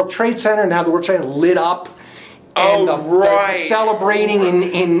 the World Trade Center, now the World Trade Center lit up. And the celebrating and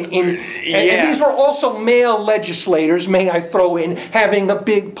these were also male legislators, may I throw in, having a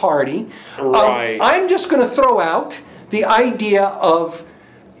big party. Right. I'm just going to throw out the idea of,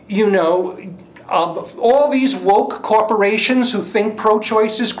 all these woke corporations who think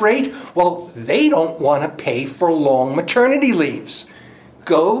pro-choice is great, well, they don't want to pay for long maternity leaves.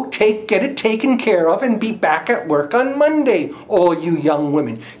 Go get it taken care of and be back at work on Monday, all you young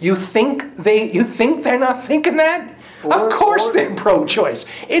women. You think they're not thinking that? Of course they're pro-choice.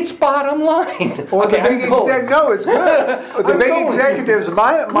 It's bottom line. It's good. The big executives,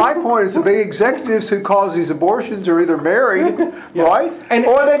 my point is the big executives who cause these abortions are either married, right?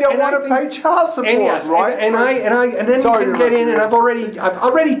 Or they don't want to pay child support, right? And then we can get in, and I've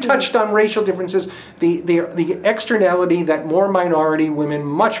already touched on racial differences, the externality that more minority women,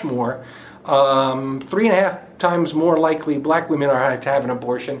 much more, 3.5 times more likely black women are to have an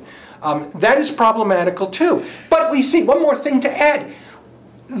abortion. That is problematical too. But we see one more thing to add.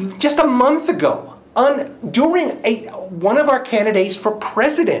 just a month ago, during one of our candidates for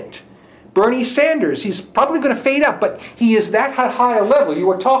president, Bernie Sanders, he's probably going to fade out, but he is that high a level. You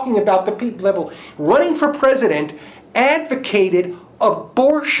were talking about the peak level. Running for president, advocated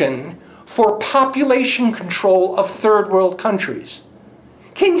abortion for population control of third world countries.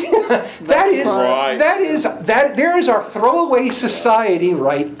 There is our throwaway society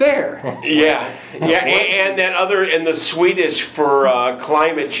right there. Yeah, and that other, and the Swedish for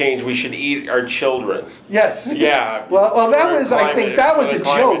climate change, we should eat our children. Yes. Yeah. Well, that was, I think, that was a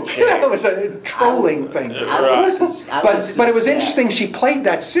joke. That was a trolling thing. But it was interesting. She played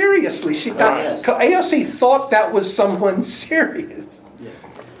that seriously. AOC thought that was someone serious.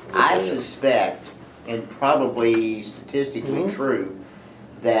 I suspect, and probably statistically true,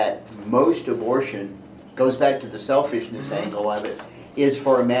 that most abortion goes back to the selfishness angle of it, is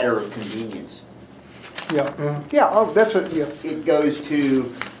for a matter of convenience. Yeah. Yeah. Oh, that's what. Yeah. It goes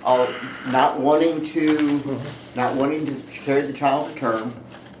to not wanting to carry the child to term,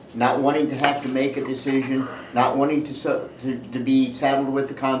 not wanting to have to make a decision, not wanting to be saddled with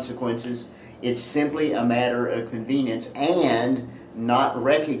the consequences. It's simply a matter of convenience and not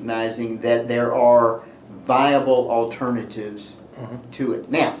recognizing that there are viable alternatives to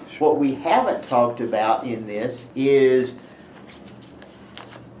it. Now, what we haven't talked about in this is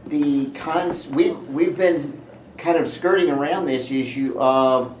we've been kind of skirting around this issue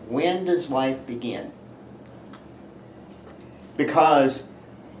of when does life begin? Because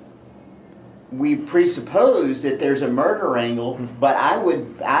we presuppose that there's a murder angle, but I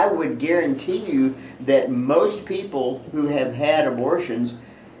would guarantee you that most people who have had abortions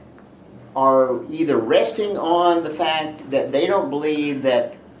are either resting on the fact that they don't believe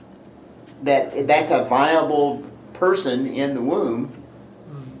that that's a viable person in the womb,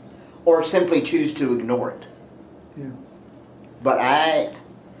 or simply choose to ignore it. Yeah. But I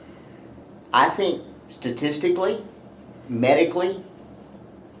think statistically, medically,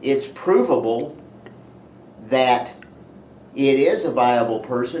 it's provable that it is a viable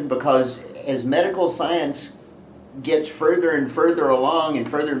person, because as medical science gets further and further along and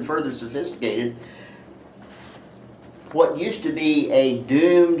further sophisticated, what used to be a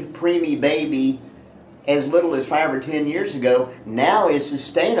doomed preemie baby as little as 5 or 10 years ago now is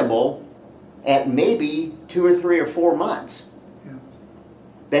sustainable at maybe 2 or 3 or 4 months. Yeah.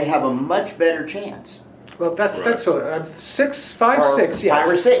 They have a much better chance. Well, that's what 5, 6, yes.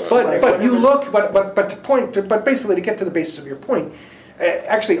 5 or 6. But you look, but basically to get to the basis of your point,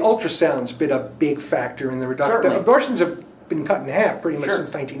 actually ultrasound's been a big factor in the reduction. Certainly. Abortions have been cut in half pretty much Sure.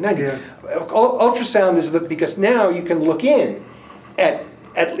 since 1990. Yes. Ultrasound is because now you can look in at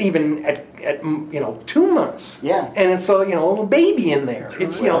 2 months. Yeah. And it's a little baby in there.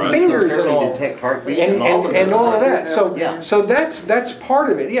 It's fingers and certainly all. detect heartbeat and all of that. So Yeah. so that's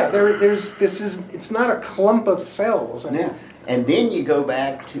part of it. Yeah. It's not a clump of cells. Yeah. And then you go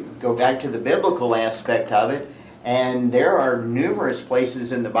back to the biblical aspect of it, and there are numerous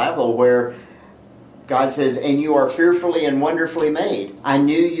places in the Bible where God says, "And you are fearfully and wonderfully made. I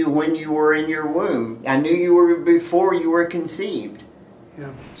knew you when you were in your womb. I knew you were before you were conceived." Yeah.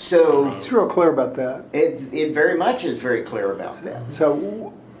 So It's real clear about that. it very much is very clear about that.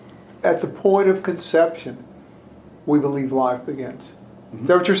 So, at the point of conception, we believe life begins. Is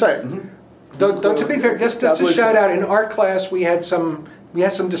that what you're saying? Though, to be fair, just a shout out, in art class we had some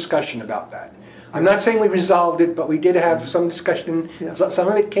discussion about that. I'm not saying we resolved it, but we did have some discussion. Yeah. Some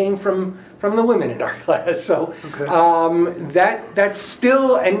of it came from the women in our class. So Okay. that's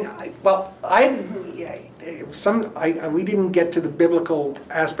still, and we didn't get to the biblical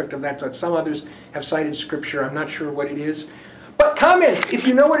aspect of that. So some others have cited scripture. I'm not sure what it is. But comment if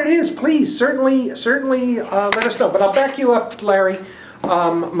you know what it is, please. Certainly, let us know. But I'll back you up, Larry.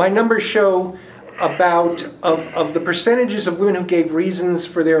 My numbers show about of the percentages of women who gave reasons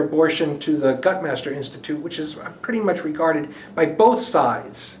for their abortion to the Guttmaster Institute, which is pretty much regarded by both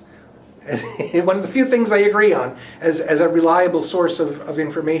sides as one of the few things they agree on as a reliable source of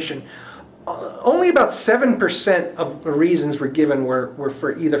information. Only about 7% of the reasons were given were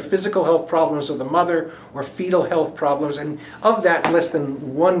for either physical health problems of the mother or fetal health problems, and of that, less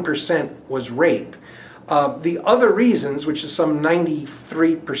than 1% was rape. The other reasons, which is some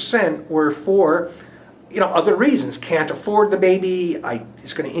 93%, were for other reasons. Can't afford the baby.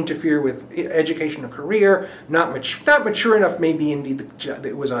 It's going to interfere with education or career. Not mature enough. Maybe indeed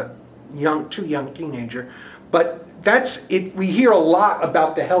it was a too young teenager. But that's it. We hear a lot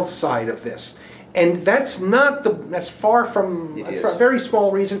about the health side of this, and that's far from a very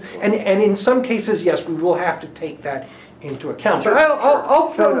small reason. And in some cases, yes, we will have to take that into account. But I'll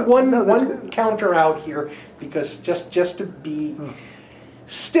throw one counter out here, because just to be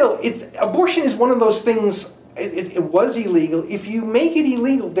still, abortion is one of those things. It was illegal. If you make it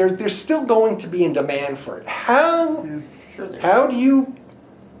illegal, there's still going to be a demand for it. How do you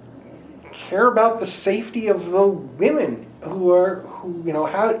care about the safety of the women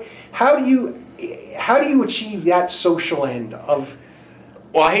how do you achieve that social end of?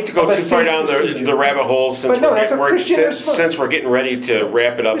 Well, I hate to go too far down the rabbit hole since we're getting ready to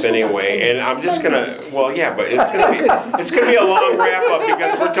wrap it up anyway, and I'm just gonna. Well, yeah, but it's gonna be a long wrap up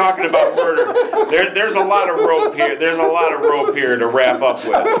because we're talking about murder. There's a lot of rope here. There's a lot of rope here to wrap up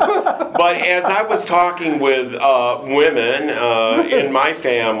with. But as I was talking with women in my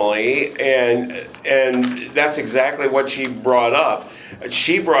family, and that's exactly what she brought up.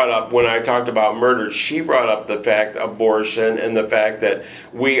 She brought up, when I talked about murder, she brought up the fact abortion and the fact that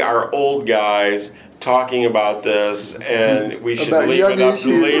we are old guys talking about this, and we should leave it up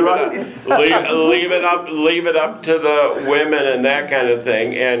to the women and that kind of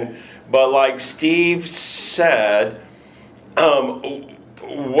thing. But like Steve said,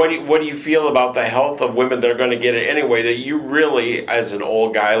 what do you feel about the health of women that are going to get it anyway? That you really, as an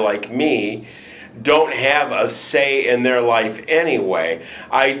old guy like me, don't have a say in their life anyway.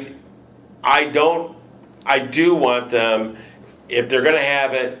 I do want them, if they're going to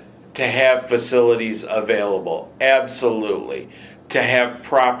have it, to have facilities available. Absolutely. To have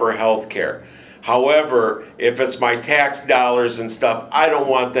proper health care. However, if it's my tax dollars and stuff, I don't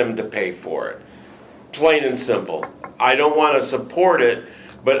want them to pay for it. Plain and simple. I don't want to support it,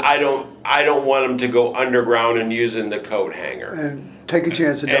 but I don't want them to go underground and using the coat hanger. And take a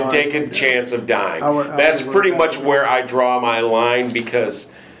chance of dying. And take a chance of dying. That's pretty much where I draw my line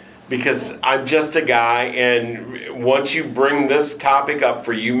because I'm just a guy, and once you bring this topic up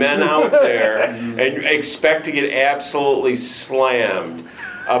for you men out there and expect to get absolutely slammed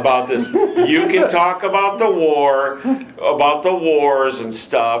about this, you can talk about the war, about the wars and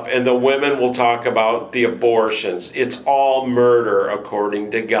stuff, and the women will talk about the abortions. It's all murder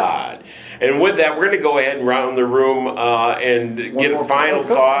according to God. And with that, we're going to go ahead and round the room and get final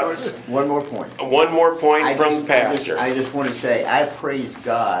thoughts. One more point. One more point from the pastor. I just want to say, I praise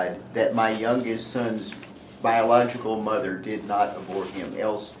God that my youngest son's biological mother did not abort him,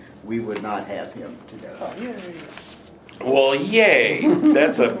 else we would not have him today. Well, yay.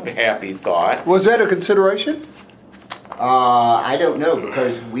 That's a happy thought. Was that a consideration? I don't know,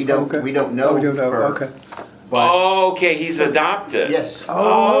 because we don't know her. Okay. But, okay, he's adopted. Yes.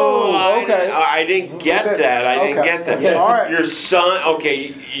 Oh, okay. I didn't get that. I didn't get that. Okay. All right. Your son,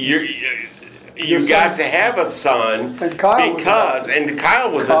 okay, you got to have a son and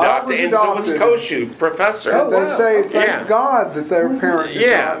Kyle was adopted, and so was Koshu, professor. They say, thank God that their parent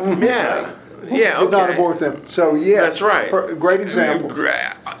did not abort them. So, yeah. That's right. Great example.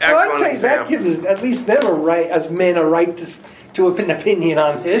 Excellent I'd say example. That gives at least them a right, as men, a right to an opinion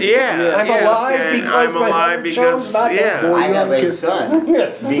on this. I'm alive because my mother chose not to. I have a son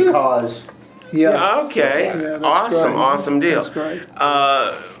because... Okay. Awesome deal. That's great.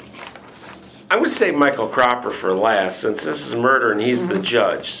 I would say Michael Cropper for last, since this is murder and he's the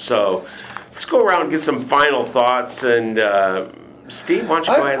judge. So let's go around and get some final thoughts. And Steve, why don't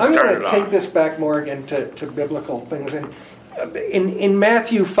you go ahead and start it off? I'm going to take this back more again to biblical things. And in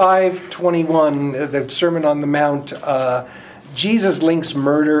Matthew 5:21, the Sermon on the Mount, Jesus links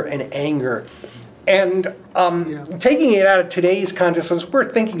murder and anger. And taking it out of today's context, we're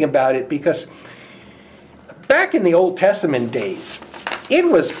thinking about it because back in the Old Testament days, it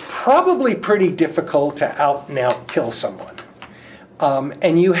was probably pretty difficult to out and out kill someone.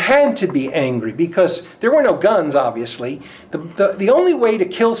 And you had to be angry because there were no guns, obviously. The only way to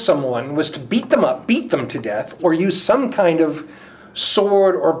kill someone was to beat them up, beat them to death, or use some kind of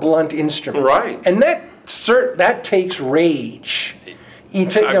sword or blunt instrument. Right. And that takes rage.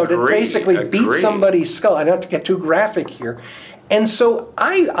 To basically beat somebody's skull. I don't have to get too graphic here. And so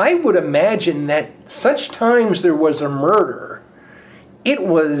I would imagine that such times there was a murder, it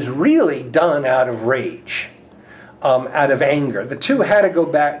was really done out of rage, out of anger. The two had to go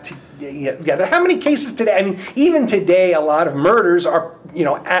back together. How many cases today? I mean, even today, a lot of murders are,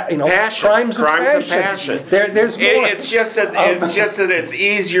 crimes of passion. There's more. It's just that it's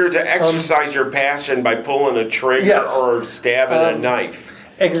easier to exercise your passion by pulling a trigger or stabbing a knife.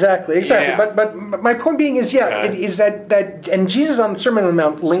 Exactly. Yeah. But my point being is, that and Jesus on the Sermon on the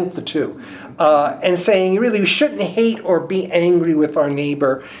Mount linked the two, and saying really we shouldn't hate or be angry with our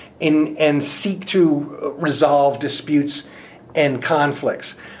neighbor and seek to resolve disputes and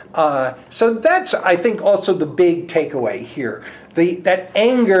conflicts. So that's, I think, also the big takeaway here. That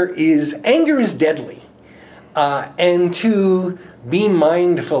anger is deadly, and to be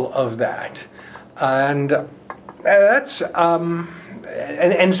mindful of that, and that's.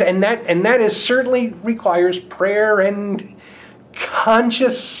 and that is certainly requires prayer and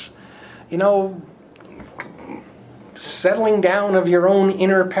conscious, settling down of your own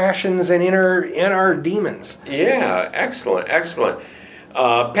inner passions and inner demons. Yeah, excellent.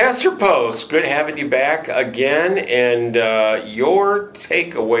 Pastor Post, good having you back again, and your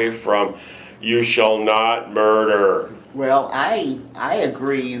takeaway from "You Shall Not Murder." Well, I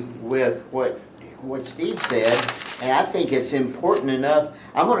agree with what Steve said, and I think it's important enough.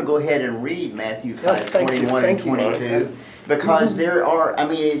 I'm going to go ahead and read Matthew 5:21 and 22 because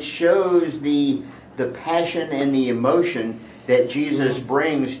it shows the passion and the emotion that Jesus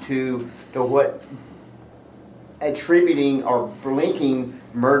brings to what attributing or linking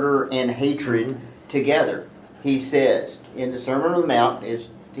murder and hatred together. He says in the Sermon on the Mount, as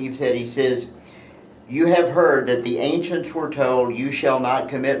Steve said, he says, "You have heard that the ancients were told, 'You shall not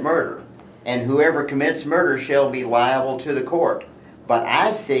commit murder, and whoever commits murder shall be liable to the court.' But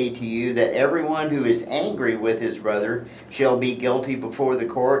I say to you that everyone who is angry with his brother shall be guilty before the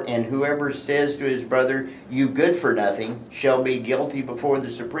court, and whoever says to his brother, 'You good for nothing,' shall be guilty before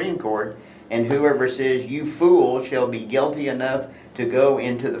the Supreme Court, and whoever says, 'You fool,' shall be guilty enough to go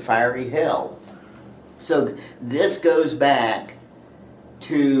into the fiery hell." So this goes back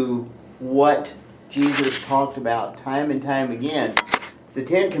to what Jesus talked about time and time again. The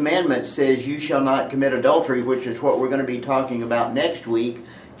Ten Commandments says, "You shall not commit adultery," which is what we're going to be talking about next week.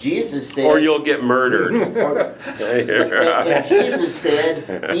 Jesus said... Or you'll get murdered. And Jesus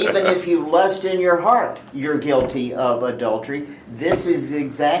said, even if you lust in your heart, you're guilty of adultery. This is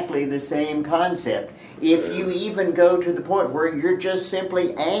exactly the same concept. If you even go to the point where you're just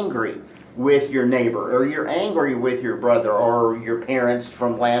simply angry with your neighbor, or you're angry with your brother, or your parents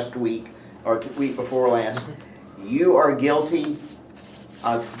from last week, or the week before last, you are guilty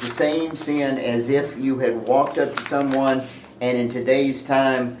of the same sin as if you had walked up to someone and in today's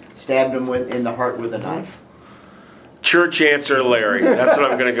time stabbed them in the heart with a knife. Church answer, Larry. That's what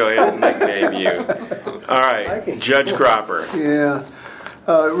I'm going to go ahead and nickname you. All right, Judge Cropper. Yeah.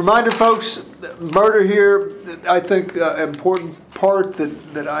 Reminder, folks, murder here, I think important part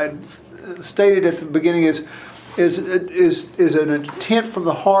that I stated at the beginning is an intent from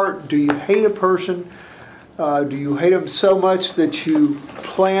the heart. Do you hate a person? Do you hate them so much that you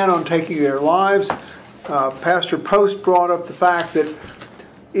plan on taking their lives? Pastor Post brought up the fact that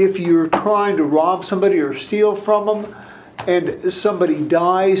if you're trying to rob somebody or steal from them and somebody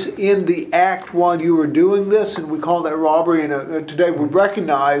dies in the act while you are doing this, and we call that robbery, and today we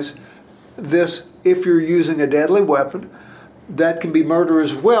recognize this if you're using a deadly weapon, that can be murder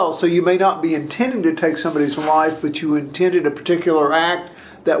as well. So you may not be intending to take somebody's life, but you intended a particular act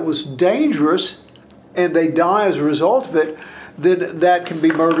that was dangerous and they die as a result of it, then that can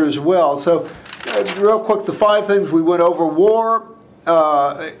be murder as well. So real quick, the 5 things we went over. War,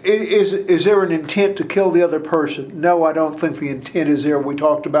 is there an intent to kill the other person? No, I don't think the intent is there. We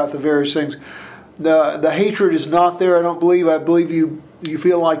talked about the various things. The hatred is not there, I don't believe. I believe you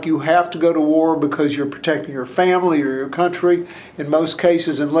feel like you have to go to war because you're protecting your family or your country. In most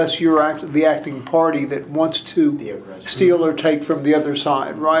cases, unless you're the acting party that wants to steal or take from the other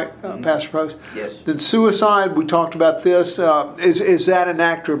side, right, Pastor Post? Yes. Then suicide, we talked about this. Is that an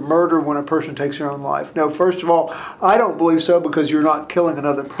act of murder when a person takes their own life? No, first of all, I don't believe so because you're not killing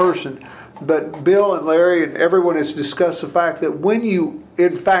another person. But Bill and Larry and everyone has discussed the fact that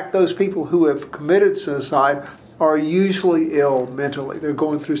in fact, those people who have committed suicide are usually ill mentally. They're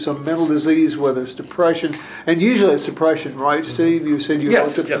going through some mental disease, whether it's depression, and usually it's depression, right, Steve? You said you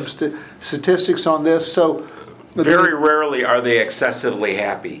looked at some statistics on this. So very rarely are they excessively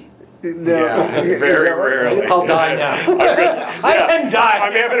happy. No, yeah, very rarely. I'll die now. I can die.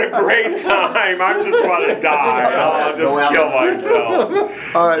 I'm having a great time. I just want to die. I'll just kill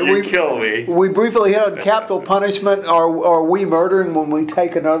myself. All right, you kill me. We briefly hit on capital punishment. Are we murdering when we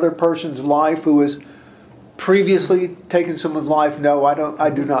take another person's life who has previously taken someone's life? No, I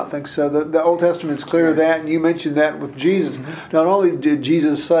do not think so. The Old Testament is clear of that, and you mentioned that with Jesus. Not only did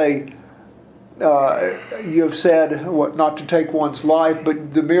Jesus say, you have said not to take one's life,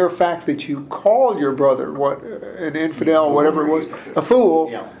 but the mere fact that you call your brother an infidel, whatever it was, a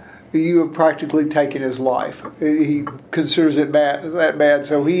fool, you have practically taken his life. He considers it that bad.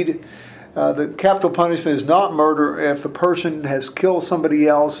 So the capital punishment is not murder if a person has killed somebody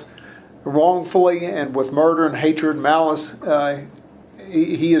else wrongfully and with murder and hatred and malice.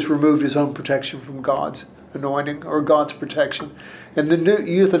 He has removed his own protection from God's anointing or God's protection. And the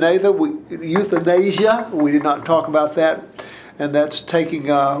euthanasia, we did not talk about that. And that's taking,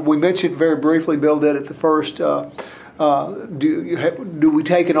 we mentioned very briefly, Bill did at the first, do we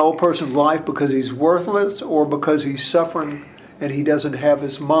take an old person's life because he's worthless or because he's suffering and he doesn't have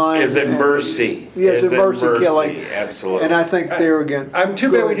his mind. Is it mercy? Yes, Is it mercy killing. Absolutely. And I think there again. I'm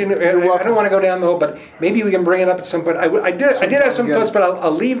too bad we didn't. I don't want to go down the hole, but maybe we can bring it up at some point. I did have some thoughts, but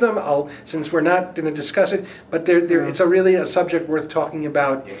I'll leave them. Since we're not going to discuss it. But it's really a subject worth talking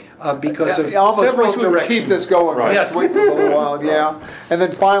about because of several directions. Keep this going. Right. Yes. Wait for a little while. Yeah. And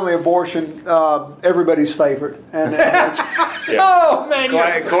then finally, abortion. Everybody's favorite. And that's Oh man!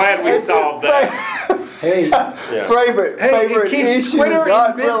 Glad we solved that. Hey, favorite it keeps issue. Twitter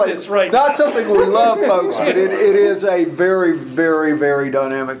Not in really. business right Not now. something we love, folks, but it is a very, very, very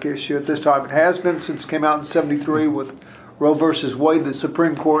dynamic issue at this time. It has been since it came out in '73 with Roe versus Wade, the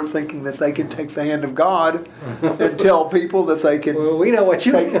Supreme Court thinking that they can take the hand of God and tell people that they can. Well, we know what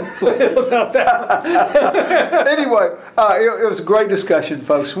you think about that. Anyway, it was a great discussion,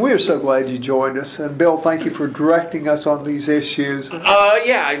 folks. We are so glad you joined us. And Bill, thank you for directing us on these issues.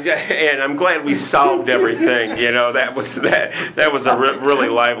 Yeah, and I'm glad we solved everything. That was a really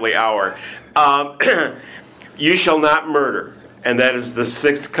lively hour. You shall not murder, and that is the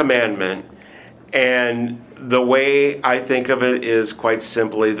 6th commandment. And the way I think of it is quite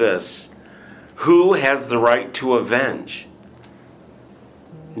simply this: who has the right to avenge?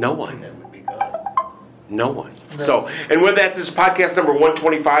 No one. That would be God. No one. So, and with that, this is podcast number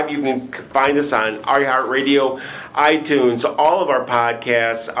 125. You can find us on iHeartRadio, iTunes. All of our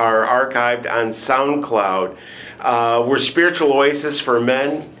podcasts are archived on SoundCloud. We're Spiritual Oasis for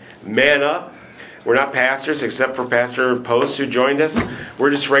Men. Man up. We're not pastors, except for Pastor Post, who joined us. We're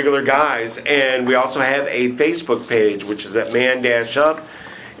just regular guys. And we also have a Facebook page, which is at Man-Up.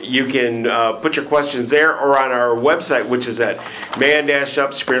 You can put your questions there or on our website, which is at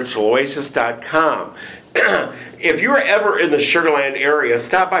man-upspiritualoasis.com. If you're ever in the Sugar Land area,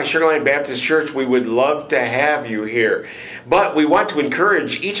 stop by Sugar Land Baptist Church. We would love to have you here. But we want to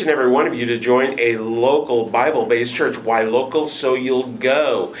encourage each and every one of you to join a local Bible-based church. Why local? So you'll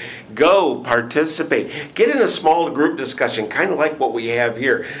go. Go, participate. Get in a small group discussion, kind of like what we have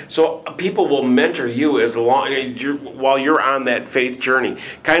here. So people will mentor you while you're on that faith journey,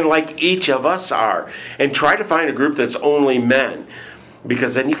 kind of like each of us are. And try to find a group that's only men.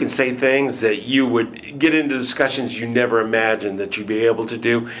 Because then you can say things that you would get into discussions you never imagined that you'd be able to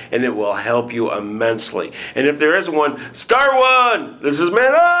do, and it will help you immensely. And if there isn't one, start one! This is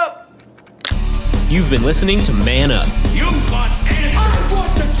Man Up! You've been listening to Man Up, You want answers. I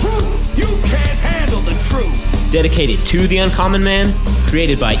want the truth. You can't handle the truth. dedicated to the uncommon man,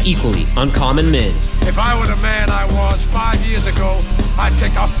 created by equally uncommon men. If I were the man I was 5 years ago, I'd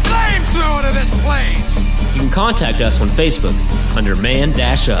take a flamethrower to this place. You can contact us on Facebook under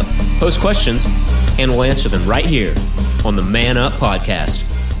Man-Up. Post questions, and we'll answer them right here on the Man Up Podcast.